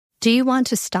Do you want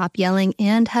to stop yelling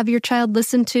and have your child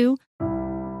listen to?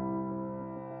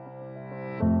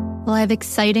 Well, I have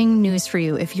exciting news for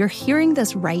you. If you're hearing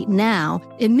this right now,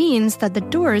 it means that the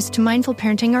doors to mindful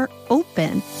parenting are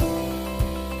open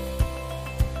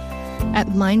at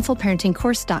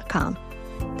mindfulparentingcourse.com.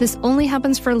 This only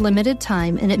happens for a limited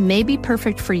time, and it may be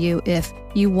perfect for you if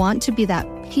you want to be that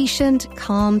patient,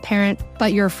 calm parent,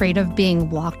 but you're afraid of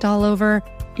being walked all over,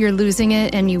 you're losing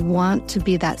it, and you want to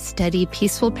be that steady,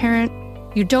 peaceful parent.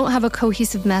 You don't have a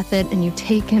cohesive method, and you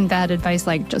take in bad advice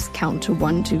like just count to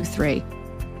 1, 2, 3.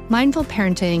 Mindful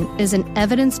parenting is an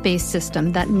evidence-based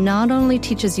system that not only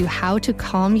teaches you how to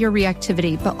calm your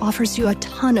reactivity, but offers you a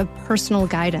ton of personal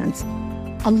guidance.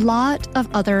 A lot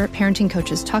of other parenting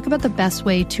coaches talk about the best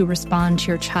way to respond to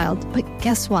your child, but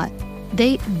guess what?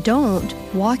 They don't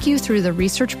walk you through the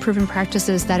research-proven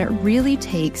practices that it really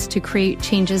takes to create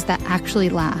changes that actually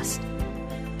last.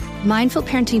 Mindful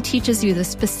parenting teaches you the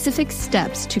specific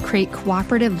steps to create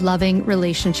cooperative, loving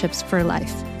relationships for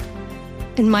life.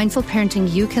 In mindful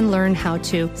parenting, you can learn how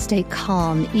to stay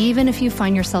calm, even if you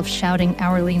find yourself shouting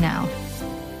hourly now.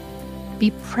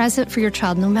 Be present for your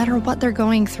child no matter what they're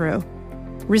going through.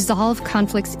 Resolve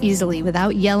conflicts easily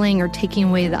without yelling or taking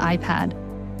away the iPad.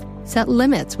 Set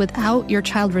limits without your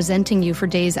child resenting you for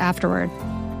days afterward.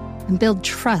 And build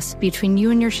trust between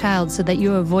you and your child so that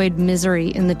you avoid misery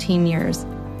in the teen years.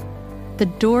 The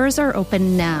doors are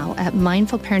open now at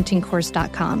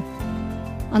mindfulparentingcourse.com.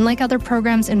 Unlike other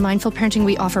programs in Mindful Parenting,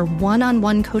 we offer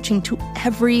one-on-one coaching to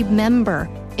every member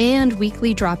and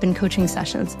weekly drop-in coaching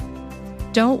sessions.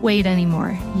 Don't wait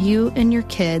anymore. You and your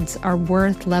kids are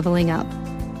worth leveling up.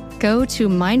 Go to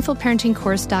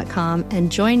mindfulparentingcourse.com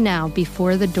and join now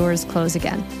before the doors close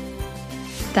again.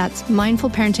 That's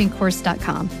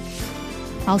mindfulparentingcourse.com.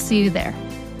 I'll see you there.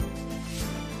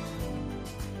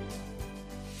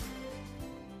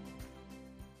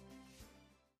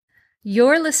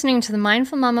 You're listening to the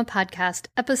Mindful Mama Podcast,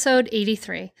 episode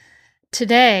 83.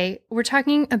 Today, we're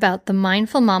talking about the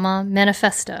Mindful Mama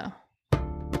Manifesto.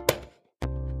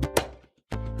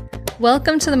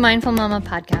 Welcome to the Mindful Mama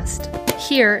Podcast.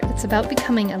 Here, it's about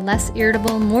becoming a less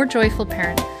irritable, more joyful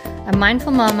parent. At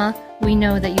Mindful Mama, we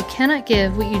know that you cannot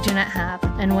give what you do not have,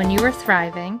 and when you are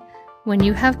thriving, when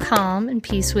you have calm and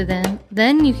peace within,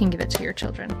 then you can give it to your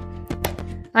children.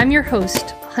 I'm your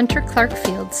host, Hunter Clark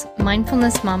Fields,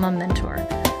 Mindfulness Mama Mentor.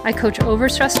 I coach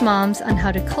overstressed moms on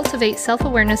how to cultivate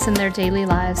self-awareness in their daily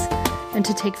lives and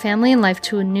to take family and life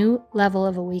to a new level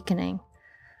of awakening.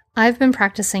 I've been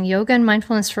practicing yoga and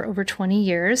mindfulness for over 20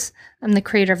 years. I'm the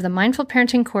creator of the Mindful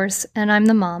Parenting course, and I'm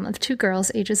the mom of 2 girls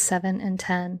ages 7 and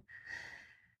 10.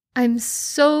 I'm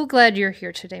so glad you're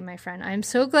here today, my friend. I'm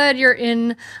so glad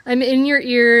I'm in your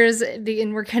ears,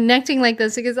 and we're connecting like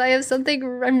this because I have something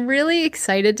I'm really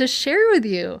excited to share with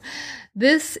you.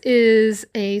 This is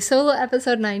a solo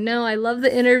episode, and I know I love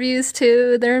the interviews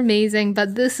too. They're amazing,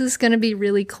 but this is going to be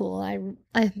really cool.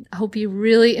 I hope you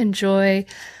really enjoy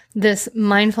this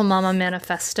Mindful Mama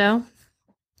Manifesto.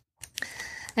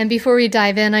 And before we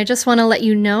dive in, I just want to let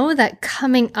you know that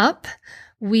coming up,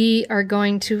 we are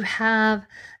going to have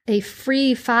a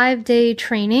free 5-day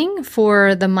training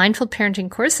for the Mindful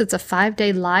Parenting course. It's a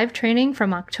 5-day live training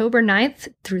from October 9th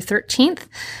through 13th.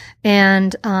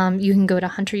 And you can go to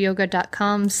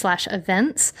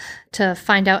hunteryoga.com/events to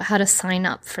find out how to sign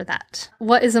up for that.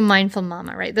 What is a mindful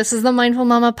mama, right? This is the Mindful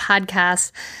Mama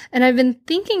Podcast. And I've been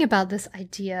thinking about this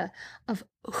idea of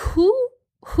who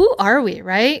are we,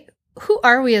 right? Who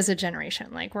are we as a generation?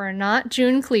 Like, we're not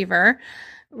June Cleaver.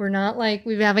 We're not like,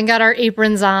 we haven't got our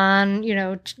aprons on,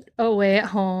 away at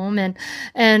home,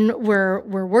 and we're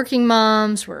working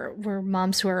moms. We're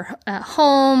moms who are at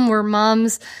home. We're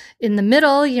moms in the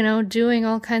middle, doing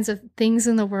all kinds of things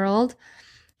in the world.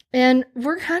 And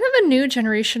we're kind of a new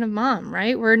generation of mom,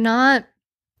 right? We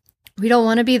don't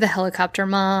want to be the helicopter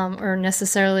mom or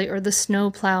the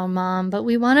snowplow mom, but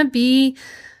we want to be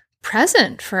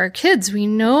present for our kids. We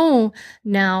know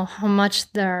now how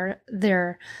much their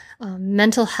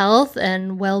mental health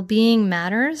and well-being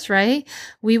matters, right?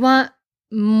 We want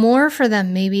more for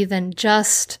them maybe than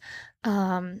just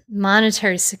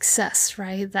monetary success,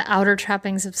 right? The outer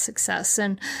trappings of success.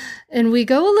 And we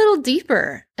go a little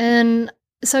deeper. And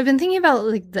so I've been thinking about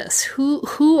like this,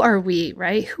 who are we,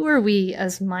 right? Who are we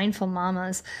as mindful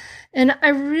mamas? And I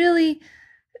really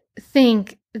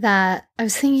think that I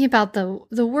was thinking about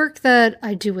the work that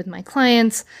I do with my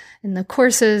clients and the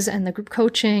courses and the group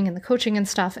coaching and the coaching and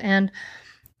stuff. And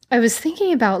I was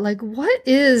thinking about like, what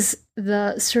is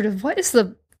the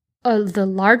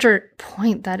larger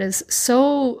point that is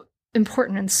so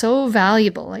important and so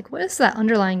valuable? Like, what is that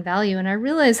underlying value? And I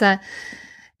realized that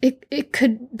it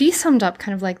could be summed up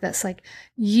kind of like this, like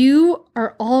you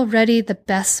are already the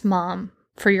best mom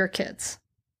for your kids.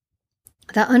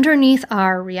 That underneath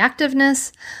our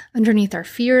reactiveness, underneath our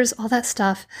fears, all that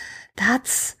stuff,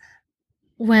 that's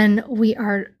when we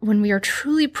are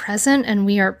truly present, and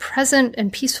we are present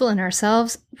and peaceful in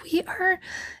ourselves, we are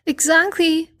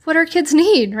exactly what our kids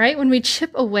need, right? When we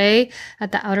chip away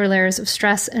at the outer layers of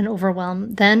stress and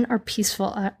overwhelm, then our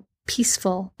peaceful,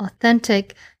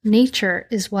 authentic nature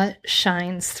is what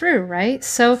shines through, right?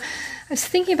 So I was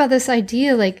thinking about this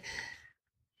idea, like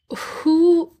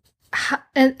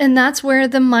and that's where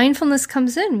the mindfulness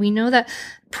comes in. We know that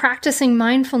practicing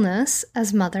mindfulness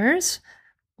as mothers,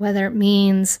 whether it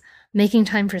means making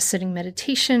time for sitting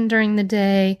meditation during the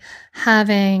day,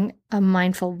 having a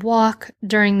mindful walk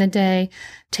during the day,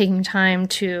 taking time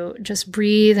to just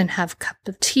breathe and have a cup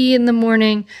of tea in the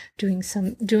morning,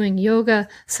 doing yoga,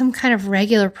 some kind of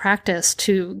regular practice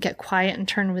to get quiet and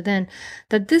turn within,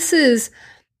 that this is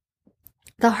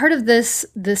the heart of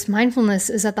this mindfulness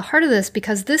is at the heart of this,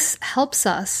 because this helps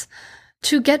us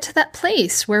to get to that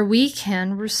place where we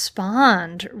can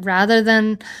respond rather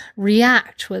than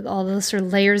react with all those sort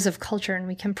of layers of culture. And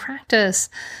we can practice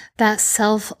that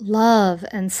self-love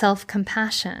and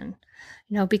self-compassion,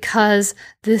 because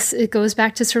it goes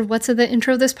back to sort of what's at the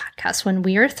intro of this podcast. When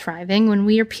we are thriving, when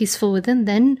we are peaceful within,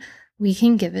 then we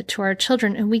can give it to our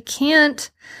children. And we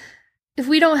can't, if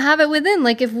we don't have it within,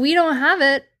 like if we don't have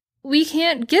it, we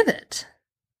can't give it.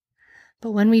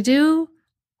 But when we do,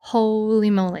 holy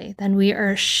moly, then we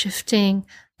are shifting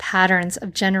patterns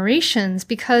of generations,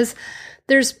 because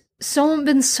there's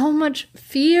been so much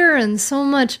fear and so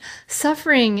much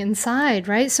suffering inside,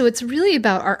 right? So it's really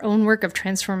about our own work of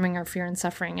transforming our fear and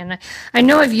suffering. And I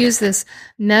know I've used this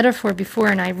metaphor before,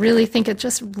 and I really think it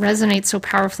just resonates so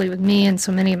powerfully with me and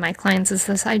so many of my clients, is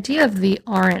this idea of the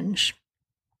orange.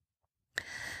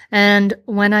 And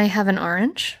when I have an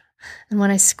orange, and when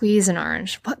I squeeze an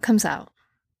orange, what comes out?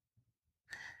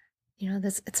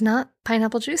 It's not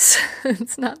pineapple juice.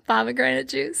 It's not pomegranate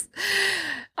juice.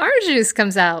 Orange juice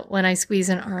comes out when I squeeze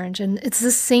an orange. And it's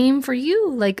the same for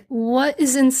you. Like what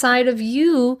is inside of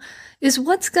you is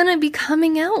what's going to be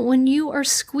coming out when you are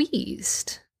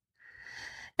squeezed.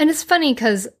 And it's funny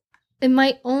because in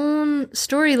my own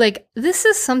story, like this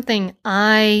is something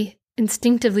I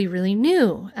instinctively really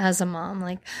knew as a mom.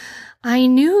 Like I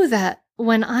knew that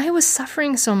when I was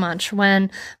suffering so much, when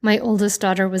my oldest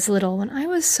daughter was little, when I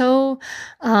was so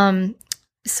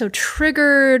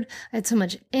triggered, I had so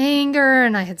much anger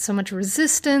and I had so much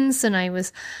resistance and I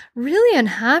was really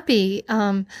unhappy,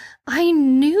 I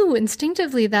knew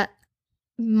instinctively that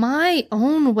my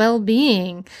own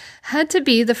well-being had to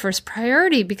be the first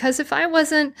priority, because if I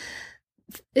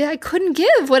couldn't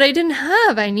give what I didn't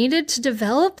have. I needed to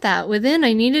develop that within.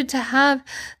 I needed to have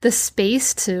the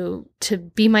space to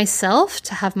be myself,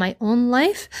 to have my own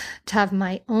life, to have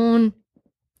my own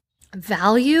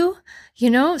value,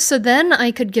 so then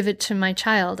I could give it to my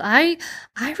child. I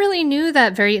really knew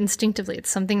that very instinctively. It's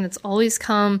something that's always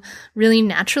come really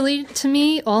naturally to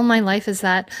me all my life, is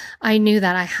that I knew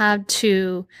that I had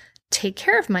to take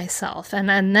care of myself.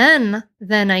 And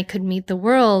then I could meet the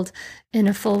world in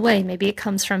a full way. Maybe it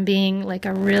comes from being like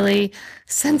a really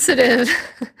sensitive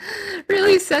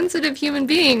human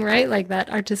being, right? Like that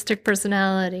artistic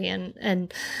personality,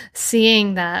 and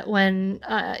seeing that when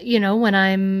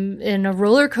I'm in a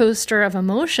roller coaster of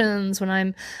emotions, when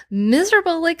I'm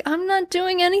miserable, like I'm not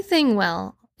doing anything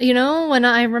well. When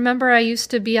I remember I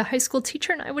used to be a high school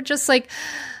teacher, and I would just like,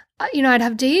 I'd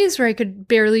have days where I could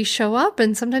barely show up,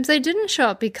 and sometimes I didn't show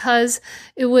up because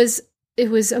it was,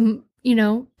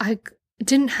 I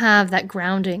didn't have that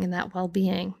grounding and that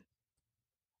well-being.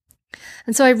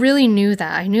 And so I really knew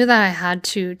that. I knew that I had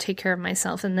to take care of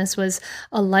myself, and this was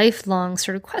a lifelong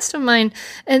sort of quest of mine.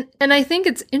 And I think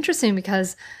it's interesting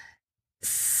because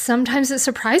sometimes it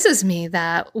surprises me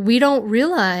that we don't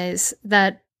realize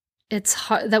that it's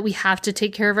hard, that we have to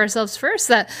take care of ourselves first,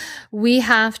 that we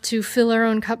have to fill our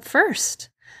own cup first,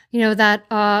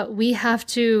 that we have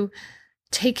to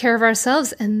take care of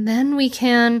ourselves, and then we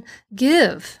can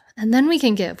give. And then we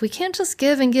can give. We can't just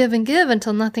give and give and give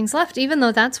until nothing's left, even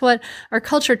though that's what our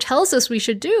culture tells us we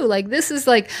should do.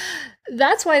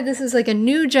 That's why this is like a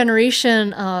new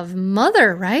generation of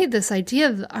mother, right? This idea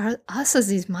of us as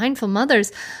these mindful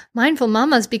mothers, mindful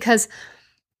mamas, because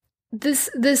this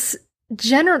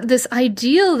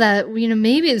ideal that,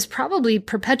 maybe is probably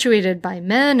perpetuated by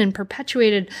men and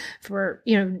perpetuated for,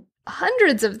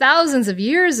 hundreds of thousands of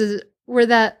years was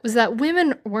that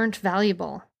women weren't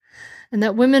valuable, and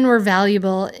that women were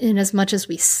valuable in as much as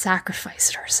we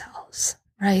sacrificed ourselves,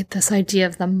 right? This idea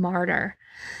of the martyr.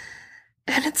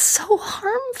 And it's so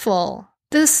harmful.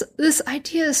 This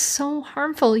idea is so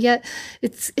harmful, yet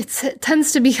it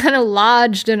tends to be kind of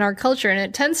lodged in our culture, and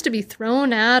it tends to be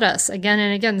thrown at us again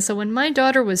and again. So when my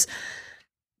daughter was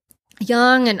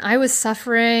young and I was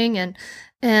suffering and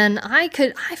I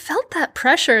felt that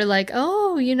pressure, like,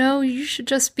 oh, you should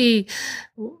just be,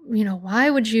 why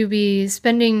would you be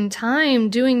spending time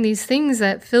doing these things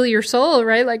that fill your soul,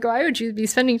 right? Like, why would you be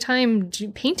spending time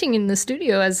painting in the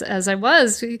studio as I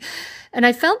was? And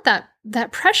I felt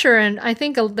that pressure. And I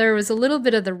think there was a little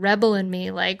bit of the rebel in me,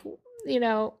 like,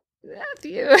 F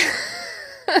you.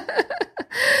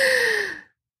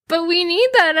 But we need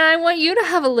that, and I want you to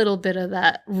have a little bit of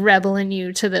that rebel in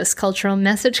you to this cultural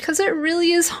message, because it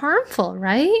really is harmful,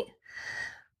 right?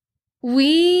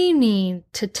 We need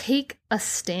to take a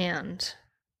stand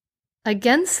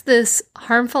against this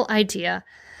harmful idea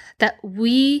that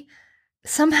we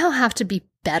somehow have to be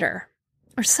better,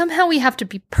 or somehow we have to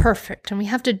be perfect, and we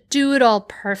have to do it all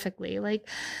perfectly. Like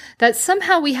that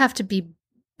somehow we have to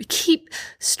keep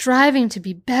striving to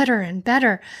be better and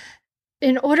better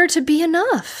in order to be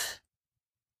enough.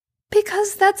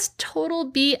 Because that's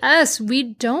total BS. We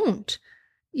don't.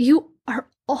 You are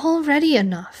already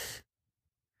enough.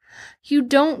 You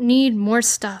don't need more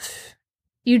stuff.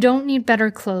 You don't need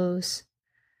better clothes.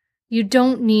 You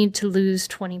don't need to lose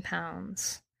 20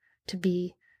 pounds to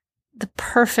be the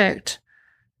perfect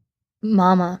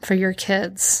mama for your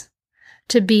kids,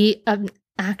 to be an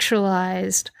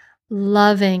actualized,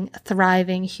 loving,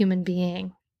 thriving human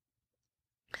being.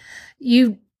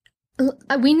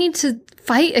 We need to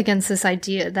fight against this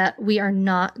idea that we are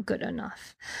not good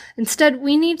enough. Instead,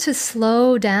 we need to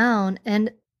slow down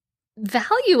and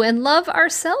value and love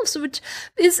ourselves, which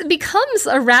becomes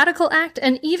a radical act.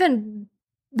 And even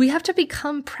we have to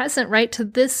become present, right, to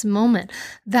this moment.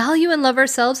 Value and love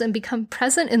ourselves and become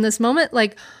present in this moment.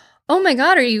 Like, oh my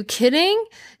God, are you kidding?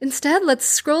 Instead, let's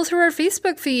scroll through our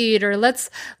Facebook feed, or let's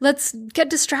get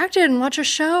distracted and watch a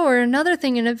show or another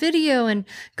thing in a video, and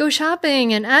go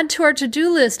shopping and add to our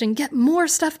to-do list and get more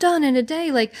stuff done in a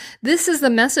day. Like, this is the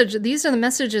message. These are the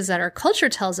messages that our culture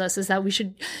tells us, is that we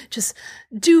should just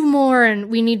do more, and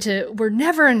we're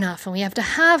never enough, and we have to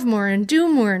have more and do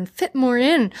more and fit more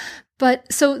in.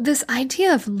 But so this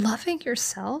idea of loving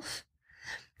yourself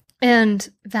and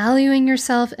valuing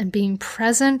yourself and being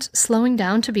present, slowing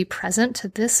down to be present to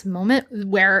this moment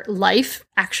where life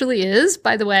actually is,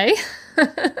 by the way,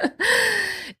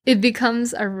 it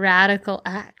becomes a radical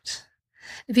act.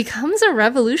 It becomes a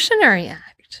revolutionary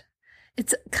act.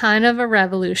 It's kind of a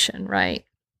revolution, right?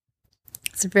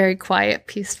 It's a very quiet,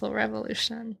 peaceful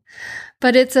revolution.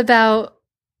 But it's about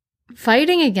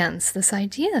fighting against this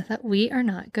idea that we are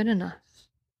not good enough.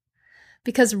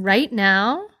 Because right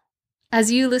now, as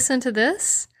you listen to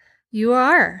this, you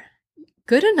are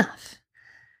good enough.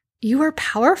 You are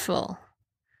powerful.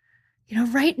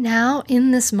 Right now,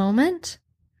 in this moment,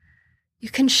 you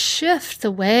can shift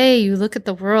the way you look at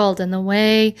the world and the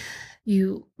way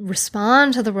you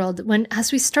respond to the world.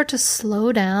 As we start to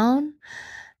slow down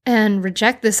and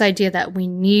reject this idea that we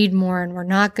need more and we're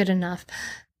not good enough,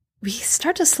 we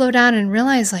start to slow down and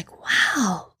realize, like,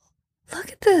 wow,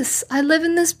 look at this. I live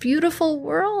in this beautiful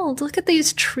world. Look at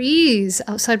these trees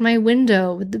outside my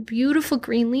window with the beautiful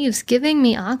green leaves giving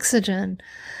me oxygen.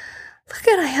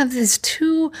 I have these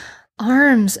 2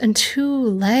 arms and 2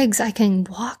 legs. I can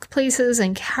walk places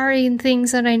and carry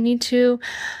things that I need to.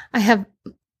 I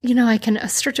can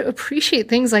start to appreciate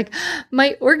things like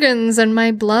my organs and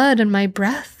my blood and my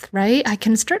breath, right? I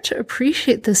can start to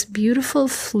appreciate this beautiful,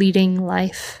 fleeting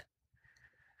life.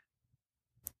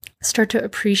 Start to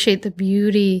appreciate the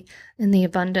beauty and the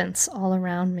abundance all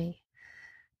around me.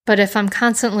 But if I'm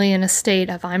constantly in a state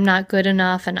of I'm not good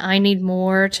enough and I need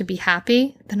more to be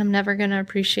happy, then I'm never going to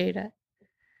appreciate it.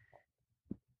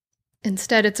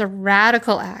 Instead, it's a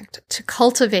radical act to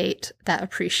cultivate that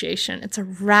appreciation. It's a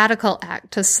radical act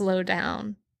to slow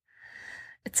down.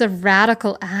 It's a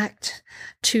radical act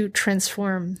to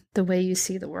transform the way you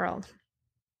see the world.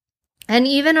 And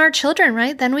even our children,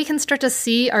 right? Then we can start to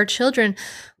see our children.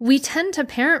 We tend to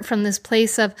parent from this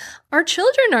place of our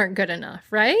children aren't good enough,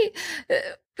 right?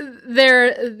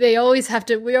 We're always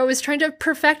trying to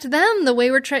perfect them the way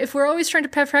if we're always trying to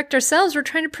perfect ourselves, we're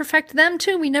trying to perfect them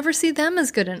too. We never see them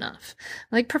as good enough.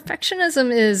 Like,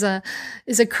 perfectionism is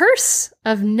a curse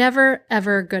of never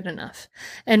ever good enough.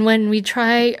 And when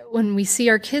we see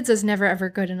our kids as never ever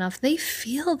good enough, they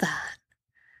feel that.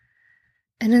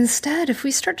 And instead, if we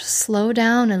start to slow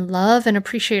down and love and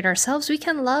appreciate ourselves, we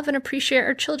can love and appreciate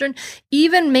our children,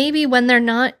 even maybe when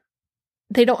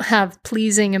they don't have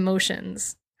pleasing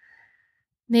emotions.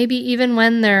 Maybe even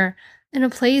when they're in a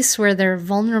place where they're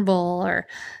vulnerable or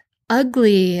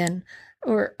ugly and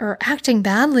or acting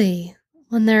badly,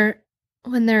 when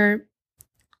they're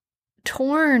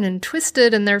torn and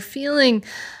twisted and they're feeling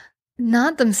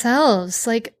not themselves,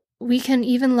 like we can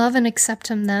even love and accept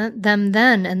them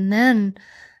then, and then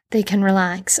they can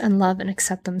relax and love and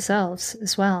accept themselves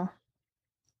as well.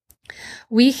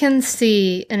 We can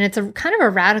see, and it's a kind of a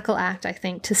radical act, I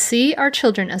think, to see our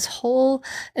children as whole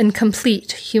and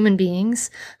complete human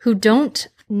beings who don't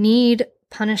need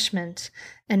punishment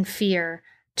and fear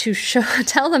to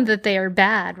tell them that they are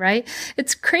bad, right?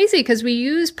 It's crazy because we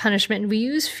use punishment and we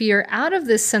use fear out of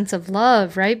this sense of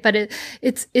love, right? But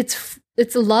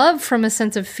it's love from a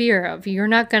sense of fear of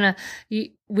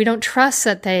we don't trust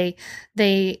that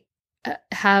they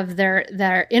have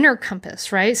their inner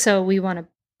compass, right? So we want to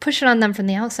push it on them from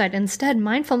the outside. Instead,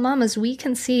 mindful mamas, we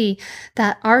can see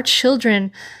that our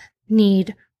children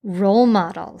need role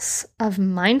models of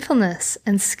mindfulness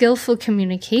and skillful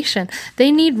communication.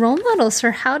 They need role models for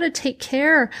how to take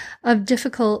care of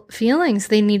difficult feelings.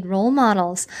 They need role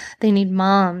models. They need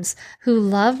moms who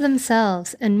love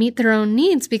themselves and meet their own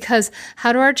needs, because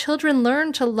how do our children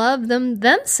learn to love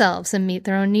themselves and meet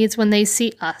their own needs? When they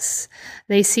see us.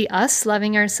 They see us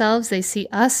loving ourselves. They see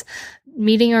us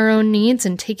meeting our own needs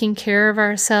and taking care of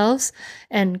ourselves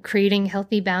and creating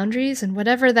healthy boundaries, and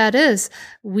whatever that is,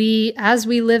 as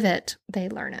we live it, they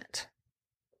learn it.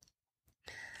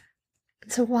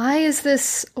 So why is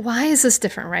this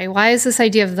different, right? Why is this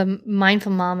idea of the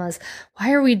mindful mamas?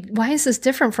 Why is this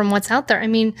different from what's out there? I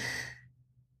mean,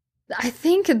 I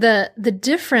think the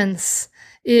difference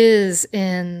is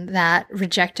in that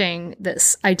rejecting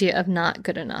this idea of not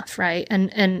good enough, right?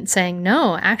 And saying,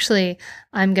 no, actually,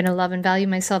 I'm going to love and value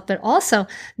myself, but also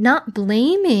not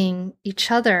blaming each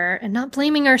other and not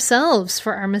blaming ourselves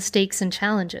for our mistakes and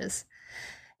challenges.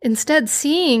 Instead,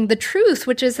 seeing the truth,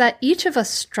 which is that each of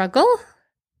us struggle,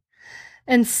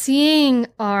 and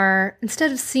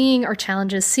instead of seeing our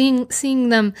challenges, seeing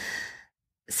them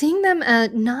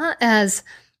not as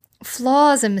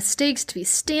flaws and mistakes to be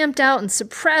stamped out and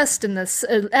suppressed and this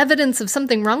evidence of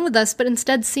something wrong with us, but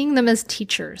instead seeing them as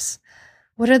teachers.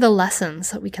 What are the lessons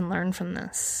that we can learn from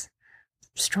this?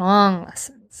 Strong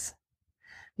lessons.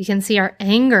 We can see our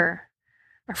anger,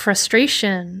 our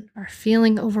frustration, our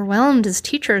feeling overwhelmed as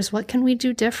teachers. What can we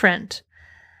do different?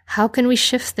 How can we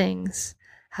shift things?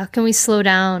 How can we slow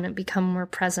down and become more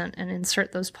present and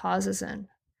insert those pauses in?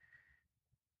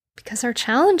 Because our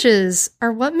challenges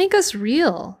are what make us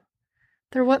real.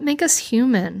 They're what make us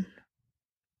human.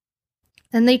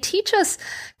 And they teach us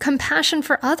compassion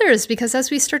for others, because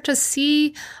as we start to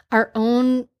see our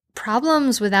own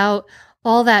problems without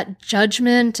all that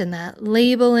judgment and that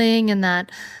labeling and that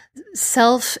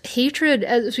self-hatred,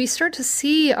 as we start to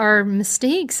see our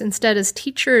mistakes instead as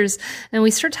teachers, and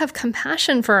we start to have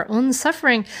compassion for our own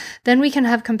suffering, then we can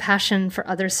have compassion for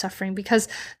others' suffering. Because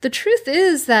the truth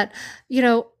is that,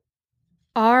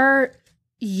 our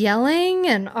yelling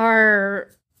and our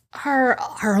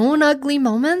own ugly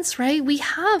moments, right? We're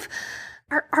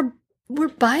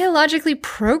biologically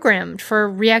programmed for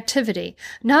reactivity.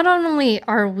 Not only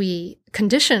are we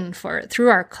conditioned for it through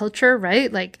our culture,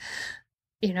 right? Like,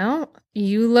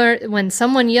 you learn when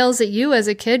someone yells at you as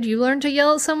a kid, you learn to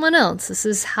yell at someone else. This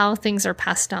is how things are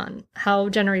passed on, how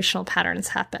generational patterns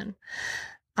happen.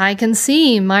 I can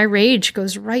see my rage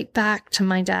goes right back to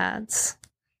my dad's.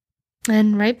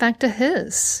 And right back to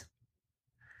his.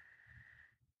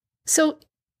 So,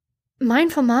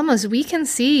 mindful mamas, we can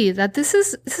see that this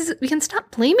is we can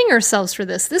stop blaming ourselves for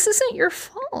this. This isn't your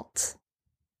fault.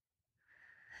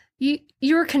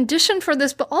 You're conditioned for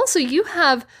this, but also you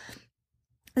have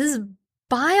this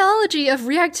biology of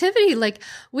reactivity. Like,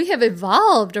 we have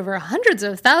evolved over hundreds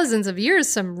of thousands of years,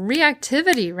 some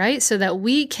reactivity, right? So that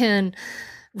we can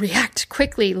react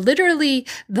quickly. Literally,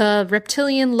 the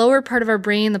reptilian lower part of our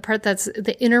brain, the part that's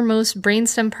the innermost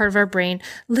brainstem part of our brain,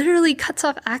 literally cuts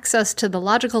off access to the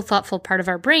logical, thoughtful part of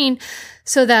our brain,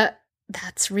 so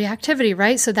that's reactivity,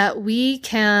 right? So that we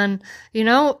can,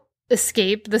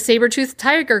 escape the saber-toothed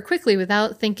tiger quickly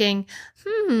without thinking,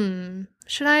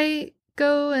 should I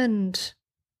go and,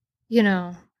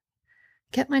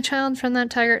 get my child from that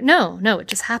tiger? No, it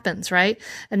just happens, right?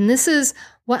 And this is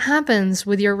what happens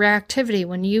with your reactivity.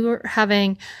 When you are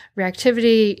having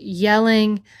reactivity,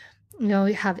 yelling,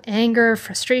 you have anger,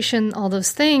 frustration, all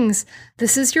those things.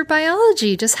 This is your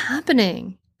biology just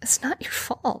happening. It's not your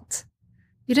fault.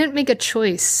 You didn't make a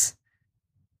choice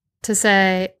to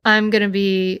say, I'm going to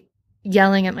be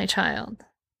yelling at my child.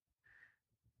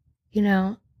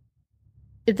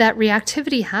 that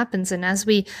reactivity happens. And as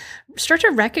we start to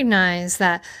recognize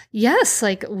that, yes,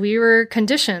 like we were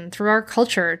conditioned through our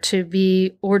culture to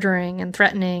be ordering and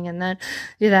threatening, and that,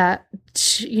 we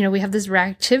have this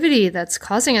reactivity that's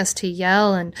causing us to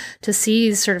yell and to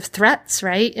see sort of threats,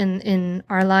 right, in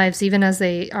our lives, even as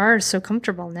they are so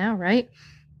comfortable now, right?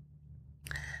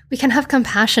 We can have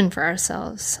compassion for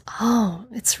ourselves. Oh,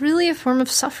 it's really a form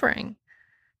of suffering.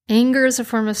 Anger is a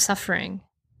form of suffering.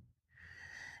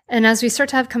 And as we start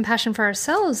to have compassion for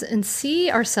ourselves and see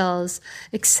ourselves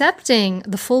accepting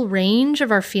the full range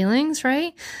of our feelings,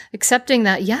 right? Accepting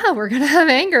that, yeah, we're going to have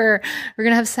anger, we're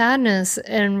going to have sadness,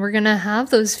 and we're going to have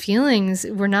those feelings.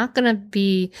 We're not going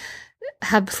to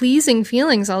have pleasing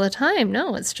feelings all the time.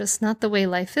 No, it's just not the way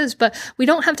life is. But we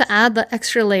don't have to add the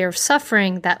extra layer of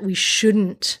suffering that we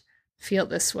shouldn't feel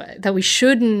this way, that we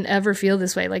shouldn't ever feel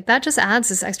this way. Like that just adds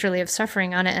this extra layer of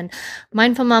suffering on it. And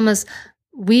mindful mamas,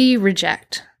 we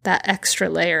reject that extra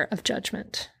layer of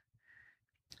judgment.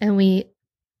 And we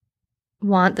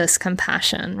want this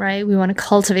compassion, right? We want to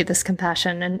cultivate this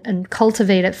compassion and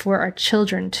cultivate it for our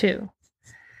children too.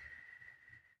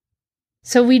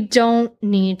 So we don't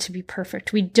need to be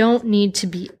perfect. We don't need to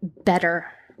be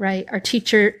better, right?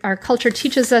 Our culture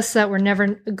teaches us that we're never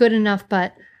good enough,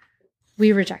 but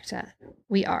we reject that.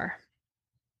 We are.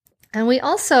 And we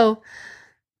also,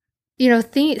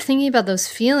 thinking about those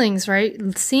feelings, right?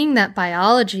 Seeing that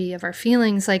biology of our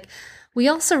feelings, like we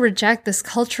also reject this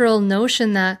cultural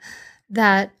notion that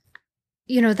bad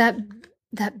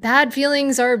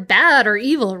feelings are bad or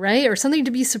evil, right? Or something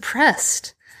to be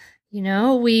suppressed.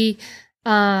 We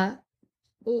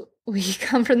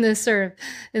come from this sort of,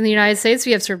 in the United States,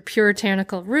 we have sort of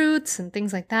puritanical roots and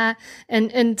things like that.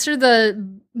 And sort of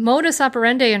the modus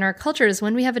operandi in our culture is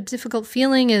when we have a difficult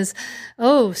feeling is,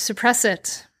 suppress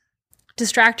it,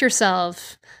 distract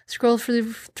yourself, scroll through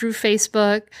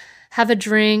Facebook, have a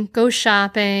drink, go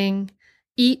shopping,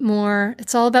 eat more.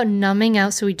 It's all about numbing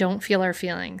out so we don't feel our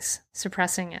feelings,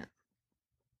 suppressing it.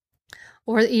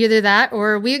 Or either that,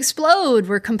 or we explode.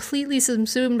 We're completely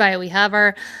subsumed by it. We have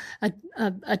a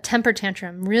temper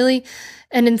tantrum, really.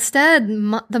 And instead,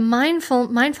 the mindful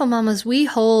mamas, we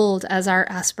hold as our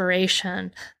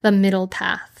aspiration the middle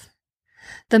path.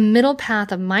 The middle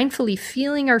path of mindfully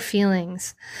feeling our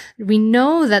feelings. We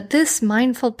know that this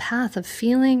mindful path of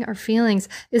feeling our feelings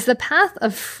is the path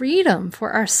of freedom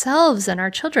for ourselves and our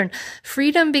children.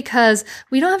 Freedom because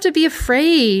we don't have to be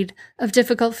afraid of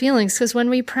difficult feelings, because when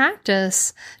we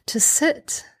practice to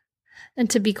sit and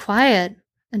to be quiet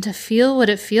and to feel what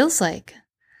it feels like,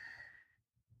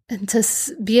 and to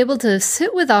be able to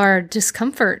sit with our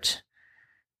discomfort,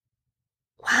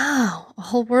 wow, a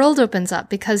whole world opens up.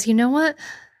 Because you know what?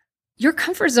 Your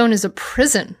comfort zone is a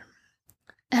prison.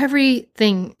 Every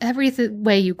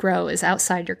way you grow is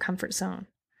outside your comfort zone.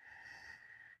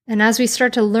 And as we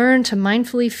start to learn to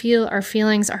mindfully feel our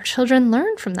feelings, our children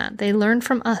learn from that. They learn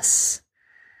from us.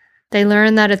 They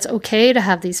learn that it's okay to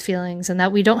have these feelings and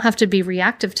that we don't have to be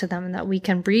reactive to them, and that we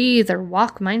can breathe or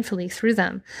walk mindfully through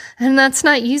them. And that's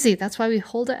not easy. That's why we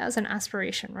hold it as an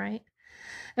aspiration, right?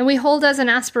 And we hold as an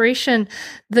aspiration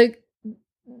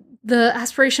the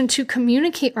aspiration to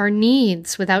communicate our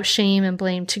needs without shame and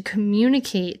blame, to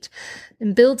communicate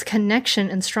and build connection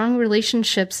and strong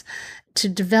relationships, to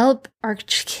develop our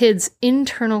kids'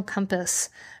 internal compass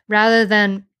rather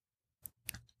than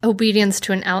obedience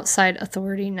to an outside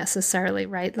authority necessarily,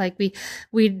 right? Like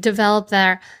we develop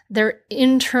their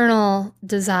internal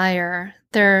desire,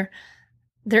 their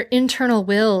internal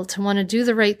will to want to do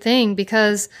the right thing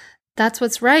because that's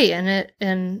what's right.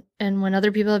 And when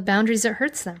other people have boundaries, it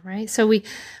hurts them, right? So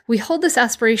we hold this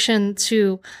aspiration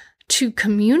to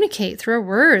communicate through our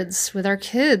words with our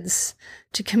kids,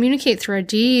 to communicate through our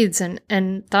deeds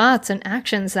and thoughts and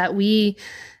actions, that we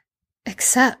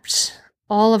accept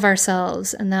all of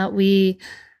ourselves, and that we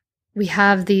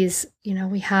have these,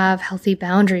 we have healthy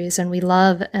boundaries, and we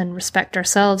love and respect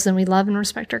ourselves, and we love and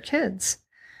respect our kids,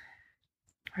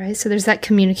 right? So there's that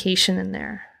communication in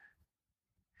there.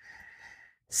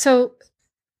 So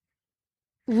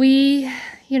we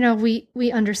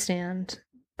understand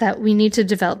that we need to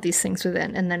develop these things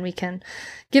within, and then we can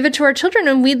give it to our children,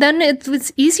 and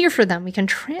it's easier for them. We can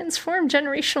transform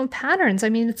generational patterns. I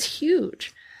mean, it's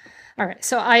huge. All right.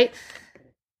 So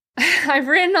I've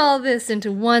written all this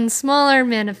into one smaller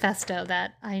manifesto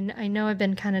that I know I've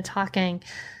been kind of talking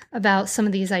about some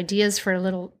of these ideas for a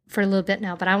little bit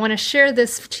now, but I want to share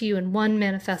this to you in one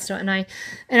manifesto, and I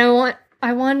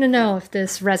want to know if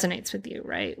this resonates with you,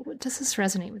 right? Does this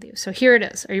resonate with you? So here it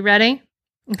is. Are you ready?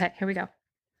 Okay, here we go.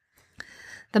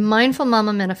 The Mindful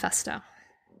Mama Manifesto.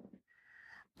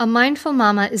 A mindful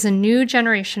mama is a new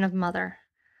generation of mother,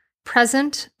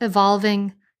 present,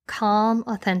 evolving, calm,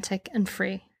 authentic, and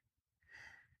free.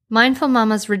 Mindful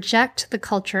mamas reject the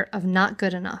culture of not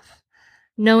good enough,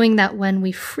 knowing that when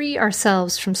we free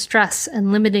ourselves from stress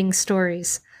and limiting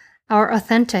stories, our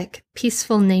authentic,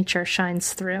 peaceful nature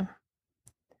shines through.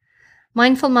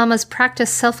 Mindful mamas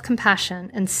practice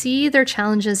self-compassion and see their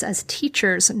challenges as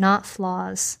teachers, not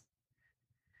flaws.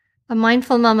 A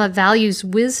mindful mama values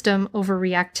wisdom over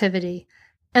reactivity,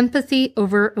 empathy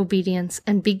over obedience,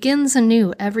 and begins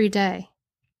anew every day.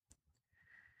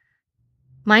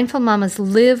 Mindful mamas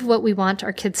live what we want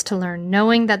our kids to learn,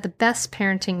 knowing that the best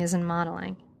parenting is in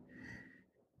modeling.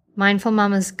 Mindful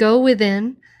mamas go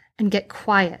within and get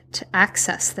quiet to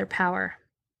access their power.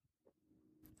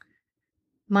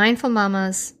 Mindful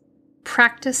mamas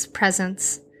practice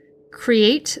presence,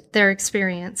 create their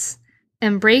experience,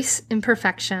 embrace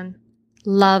imperfection,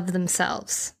 love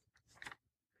themselves.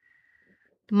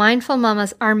 Mindful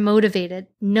mamas are motivated,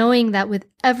 knowing that with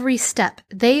every step,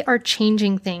 they are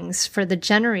changing things for the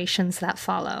generations that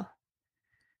follow.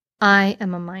 I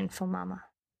am a mindful mama.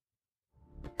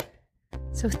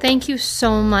 So thank you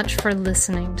so much for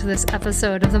listening to this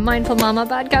episode of the Mindful Mama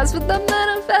podcast with the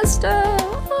Manifesto.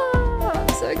 Oh, I'm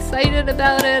so excited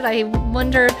about it. I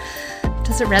wonder,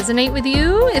 does it resonate with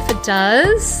you? If it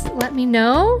does, let me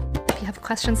know. If you have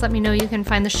questions, let me know. You can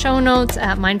find the show notes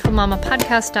at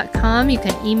mindfulmamapodcast.com. You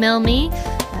can email me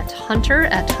at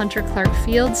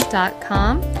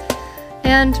hunter@hunterclarkfields.com.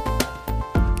 And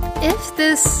if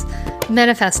this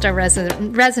manifesto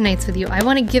resonates with you, I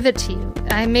want to give it to you.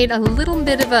 I made a little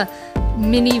bit of a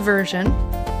mini version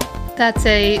that's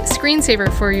a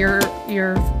screensaver for your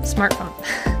smartphone.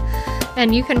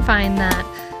 And you can find that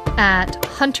at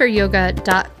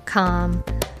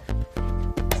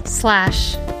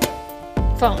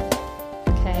hunteryoga.com/phone.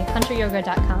 Okay,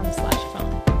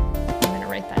 hunteryoga.com/phone. I'm going to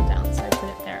write that down, so I put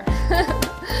it there.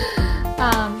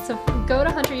 So go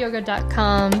to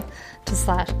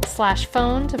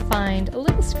hunteryoga.com/phone to find a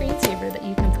little screensaver that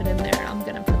you can put in there. I'm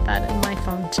going to put that in my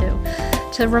phone too,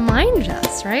 to remind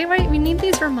us, right? We need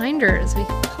these reminders. We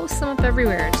post them up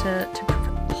everywhere to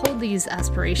hold these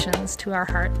aspirations to our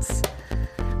hearts.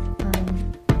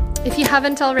 If you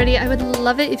haven't already, I would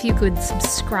love it if you could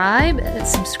subscribe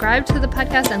to the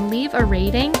podcast and leave a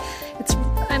rating.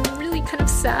 I'm really kind of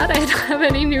sad I don't have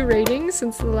any new ratings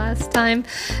since the last time.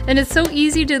 And it's so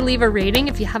easy to leave a rating.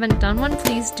 If you haven't done one,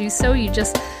 please do so.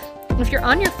 If you're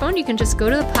on your phone, you can just go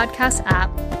to the podcast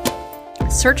app,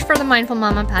 search for the Mindful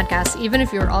Mama podcast. Even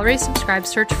if you're already subscribed,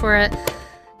 search for it.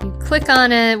 You click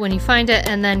on it when you find it,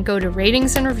 and then go to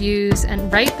ratings and reviews,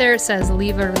 and right there it says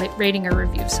leave a rating or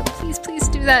review. So please do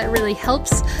that. It really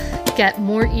helps get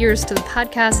more ears to the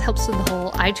podcast, helps with the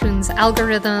whole iTunes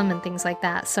algorithm and things like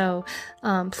that. So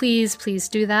please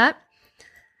do that.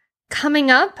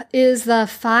 Coming up is the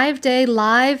 5-day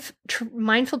live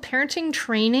mindful parenting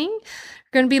training.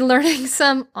 We're going to be learning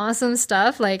some awesome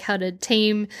stuff like how to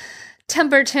tame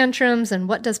temper tantrums and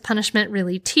what does punishment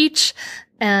really teach,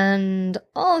 and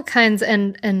all kinds of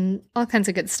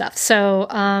good stuff. So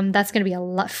that's going to be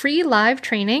a free live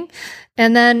training.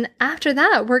 And then after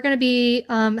that, we're going to be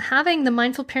having the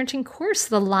Mindful Parenting course,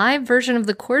 the live version of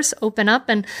the course, open up.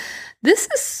 And this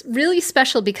is really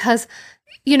special because,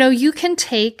 you can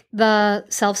take the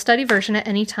self-study version at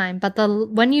any time, but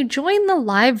when you join the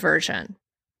live version,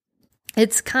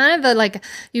 it's kind of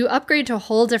you upgrade to a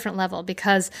whole different level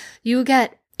because you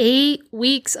get 8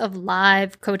 weeks of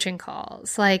live coaching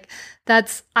calls. I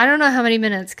don't know how many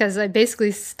minutes, because I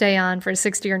basically stay on for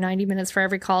 60 or 90 minutes for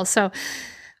every call. So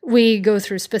we go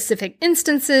through specific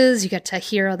instances. You get to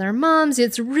hear other moms.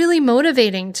 It's really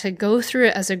motivating to go through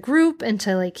it as a group, and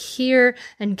to hear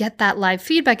and get that live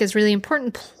feedback is really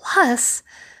important. Plus,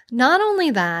 not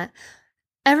only that,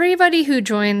 everybody who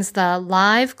joins the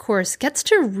live course gets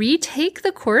to retake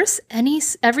the course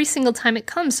every single time it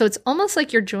comes. So it's almost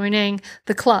like you're joining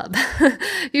the club.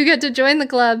 You get to join the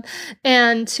club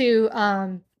and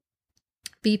to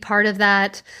be part of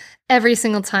that every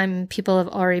single time. People have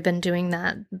already been doing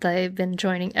that. They've been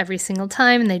joining every single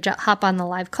time, and they hop on the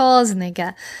live calls, and they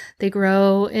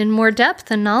grow in more depth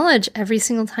and knowledge every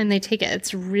single time they take it.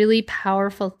 It's a really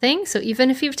powerful thing. So even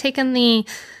if you've taken the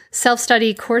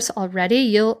self-study course already,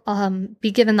 you'll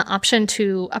be given the option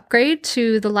to upgrade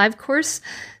to the live course.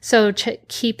 So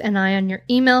keep an eye on your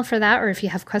email for that. Or if you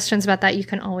have questions about that, you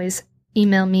can always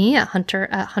email me at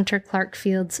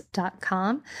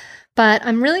hunter@hunterclarkfields.com. But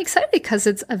I'm really excited because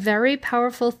it's a very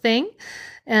powerful thing.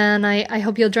 And I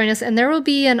hope you'll join us. And there will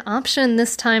be an option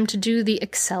this time to do the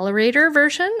accelerator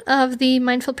version of the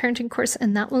Mindful Parenting course.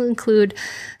 And that will include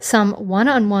some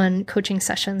one-on-one coaching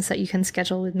sessions that you can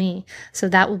schedule with me. So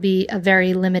that will be a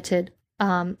very limited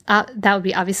that would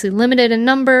be obviously limited in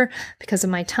number because of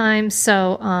my time.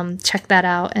 So check that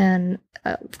out. And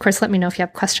of course, let me know if you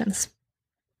have questions.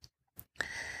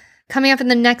 Coming up in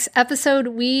the next episode,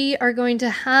 we are going to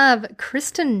have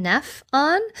Kristen Neff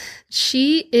on.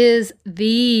 She is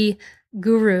the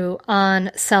guru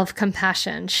on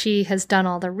self-compassion. She has done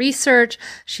all the research.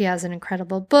 She has an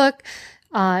incredible book.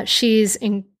 She's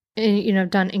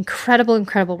done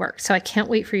incredible work. So I can't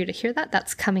wait for you to hear that.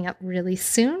 That's coming up really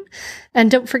soon.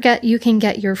 And don't forget, you can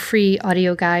get your free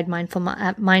audio guide at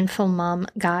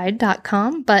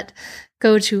mindfulmomguide.com, but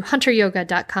go to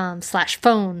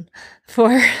hunteryoga.com/phone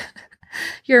for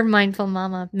your Mindful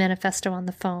Mama manifesto on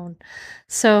the phone.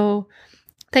 So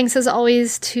thanks as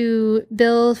always to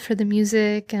Bill for the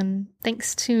music, and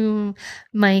thanks to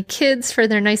my kids for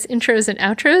their nice intros and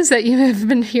outros that you have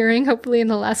been hearing, hopefully in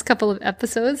the last couple of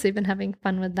episodes. They've been having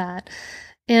fun with that.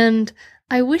 And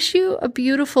I wish you a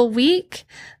beautiful week.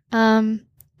 I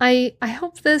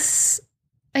hope this,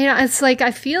 it's like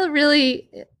I feel really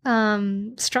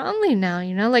strongly now,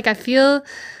 like I feel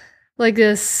like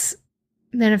this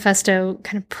manifesto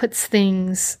kind of puts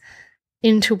things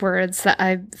into words that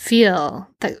I feel,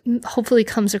 that hopefully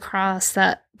comes across,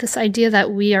 that this idea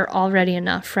that we are already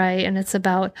enough, right? And it's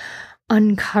about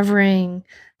uncovering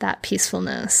that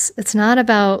peacefulness. It's not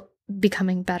about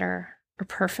becoming better or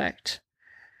perfect.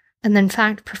 And in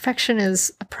fact, perfection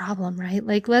is a problem, right?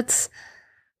 Like let's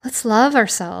love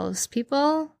ourselves,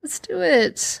 people. Let's do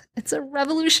it. It's a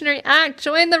revolutionary act.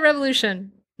 Join the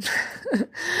revolution.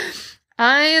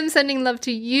 I am sending love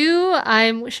to you.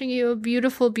 I'm wishing you a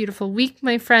beautiful, beautiful week,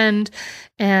 my friend,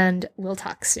 and we'll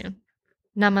talk soon.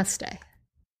 Namaste.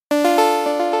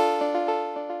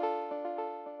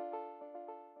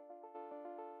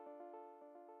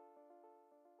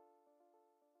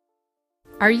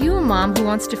 Are you a mom who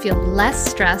wants to feel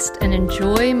less stressed and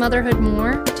enjoy motherhood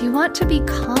more? Do you want to be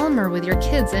calmer with your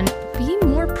kids and be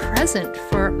more present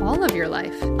for all of your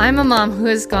life? I'm a mom who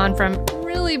has gone from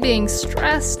really being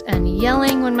stressed and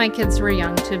yelling when my kids were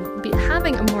young to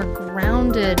having a more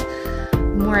grounded,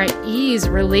 more at ease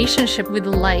relationship with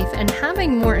life and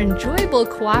having more enjoyable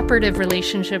cooperative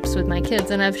relationships with my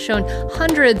kids. And I've shown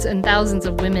hundreds and thousands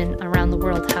of women around the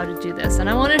world how to do this. And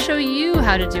I want to show you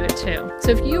how to do it too.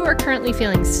 So if you are currently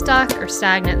feeling stuck or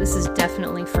stagnant, this is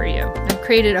definitely for you. I've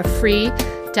created a free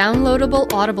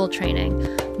downloadable Audible training,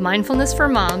 Mindfulness for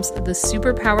Moms, the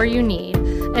superpower you need.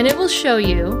 And it will show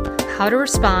you how to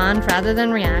respond rather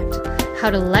than react,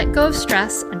 how to let go of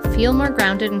stress and feel more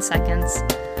grounded in seconds,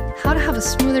 how to have a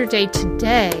smoother day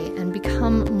today and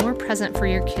become more present for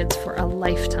your kids for a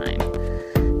lifetime.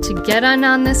 To get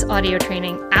on this audio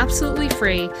training absolutely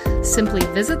free, simply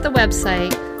visit the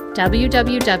website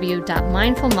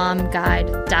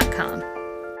www.mindfulmomguide.com.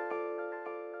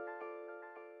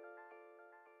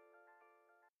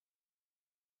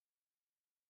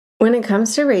 When it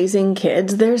comes to raising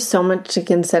kids, there's so much to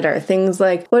consider. Things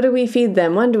like, what do we feed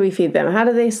them? When do we feed them? How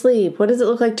do they sleep? What does it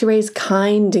look like to raise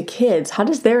kind kids? How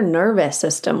does their nervous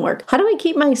system work? How do I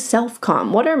keep myself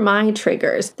calm? What are my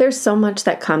triggers? There's so much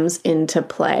that comes into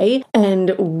play,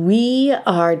 and we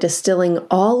are distilling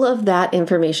all of that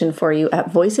information for you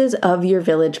at Voices of Your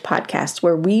Village podcast,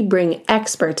 where we bring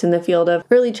experts in the field of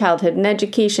early childhood and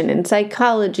education and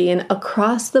psychology and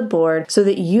across the board so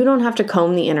that you don't have to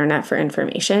comb the internet for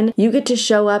information. You get to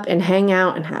show up and hang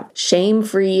out and have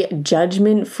shame-free,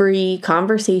 judgment-free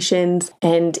conversations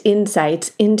and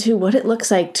insights into what it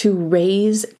looks like to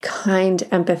raise kind,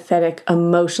 empathetic,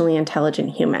 emotionally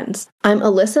intelligent humans. I'm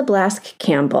Alyssa Blask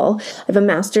Campbell. I have a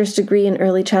master's degree in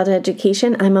early childhood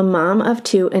education. I'm a mom of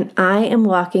 2, and I am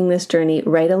walking this journey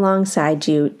right alongside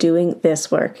you doing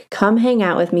this work. Come hang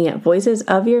out with me at Voices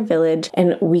of Your Village,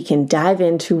 and we can dive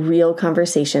into real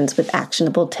conversations with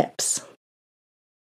actionable tips.